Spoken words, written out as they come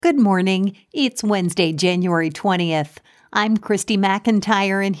Good morning. It's Wednesday, January 20th. I'm Kristie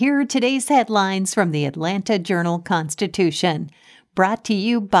McIntyre, and here are today's headlines from the Atlanta Journal-Constitution, brought to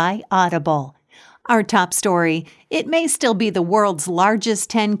you by Audible. Our top story: it may still be the world's largest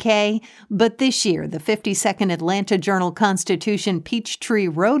 10K, but this year the 52nd Atlanta Journal-Constitution Peachtree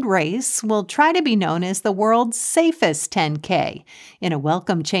Road Race will try to be known as the world's safest 10K, in a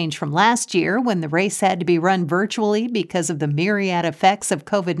welcome change from last year when the race had to be run virtually because of the myriad effects of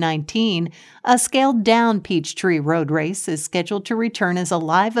COVID-19. A scaled-down Peachtree Road Race is scheduled to return as a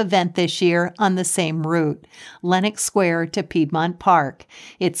live event this year on the same route, Lenox Square to Piedmont Park.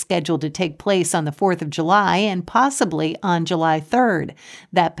 It's scheduled to take place on the 4th of July and possibly on July 3rd.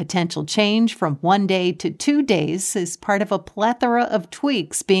 That potential change from 1 day to 2 days is part of a plethora of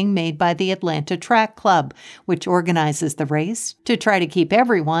tweaks being made by the Atlanta Track Club, which organizes the race to try to keep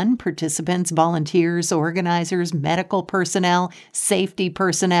everyone, participants, volunteers, organizers, medical personnel, safety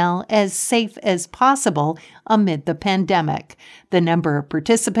personnel, as safe as possible amid the pandemic. The number of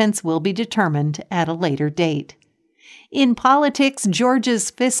participants will be determined at a later date. In politics,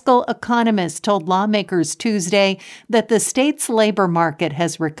 Georgia's fiscal economist told lawmakers Tuesday that the state's labor market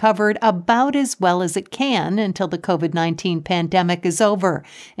has recovered about as well as it can until the COVID-19 pandemic is over,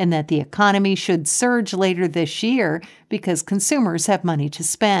 and that the economy should surge later this year because consumers have money to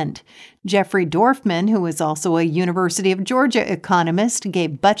spend. Jeffrey Dorfman, who is also a University of Georgia economist,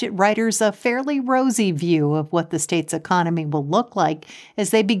 gave budget writers a fairly rosy view of what the state's economy will look like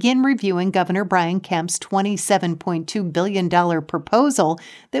as they begin reviewing Governor Brian Kemp's $27.2 billion proposal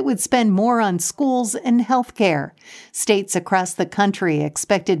that would spend more on schools and health care. States across the country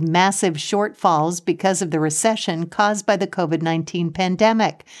expected massive shortfalls because of the recession caused by the COVID-19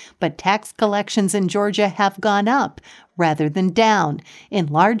 pandemic, but tax collections in Georgia have gone up rather than down, in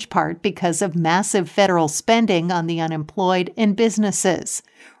large part because of massive federal spending on the unemployed and businesses.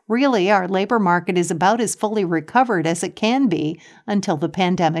 Really, our labor market is about as fully recovered as it can be until the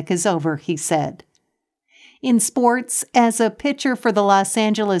pandemic is over, he said. In sports, as a pitcher for the Los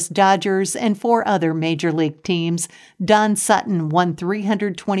Angeles Dodgers and 4 other major league teams, Don Sutton won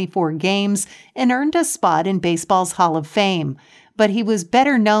 324 games and earned a spot in baseball's Hall of Fame. But he was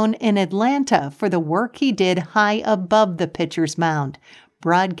better known in Atlanta for the work he did high above the pitcher's mound,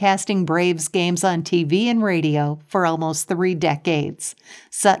 broadcasting Braves games on TV and radio for almost 3 decades.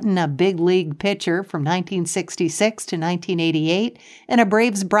 Sutton, a big league pitcher from 1966 to 1988, and a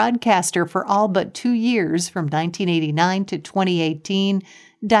Braves broadcaster for all but 2 years from 1989 to 2018,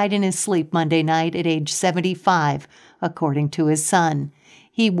 died in his sleep Monday night at age 75, according to his son.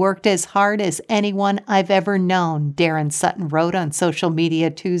 He worked as hard as anyone I've ever known, Darren Sutton wrote on social media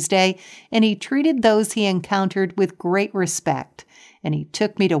Tuesday, and he treated those he encountered with great respect. And he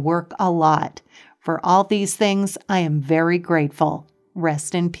took me to work a lot. For all these things, I am very grateful.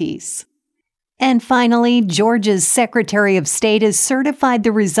 Rest in peace. And finally, Georgia's Secretary of State has certified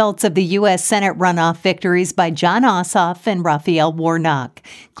the results of the U.S. Senate runoff victories by Jon Ossoff and Raphael Warnock,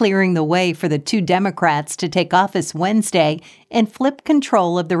 clearing the way for the 2 Democrats to take office Wednesday and flip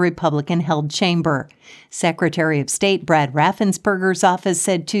control of the Republican-held chamber. Secretary of State Brad Raffensperger's office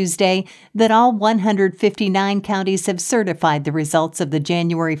said Tuesday that all 159 counties have certified the results of the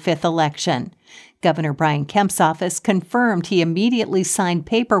January 5th election. Governor Brian Kemp's office confirmed he immediately signed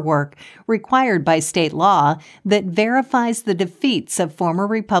paperwork required by state law that verifies the defeats of former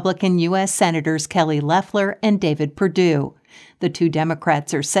Republican U.S. Senators Kelly Loeffler and David Perdue. The 2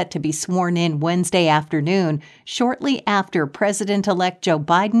 Democrats are set to be sworn in Wednesday afternoon, shortly after President-elect Joe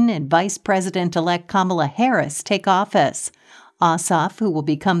Biden and Vice President-elect Kamala Harris take office. Ossoff, who will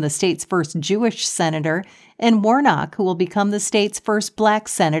become the state's first Jewish senator, and Warnock, who will become the state's first black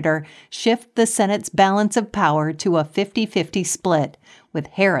senator, shift the Senate's balance of power to a 50-50 split, with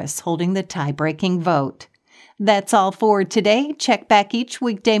Harris holding the tie-breaking vote. That's all for today. Check back each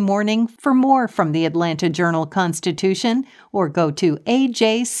weekday morning for more from the Atlanta Journal-Constitution or go to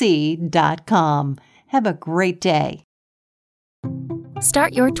ajc.com. Have a great day.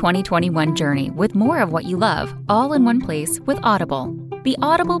 Start your 2021 journey with more of what you love, all in one place with Audible. The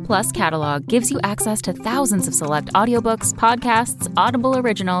Audible Plus catalog gives you access to thousands of select audiobooks, podcasts, Audible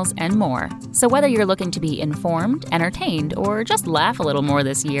originals, and more. So whether you're looking to be informed, entertained, or just laugh a little more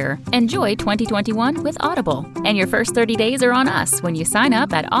this year, enjoy 2021 with Audible. And your first 30 days are on us when you sign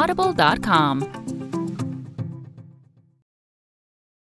up at audible.com.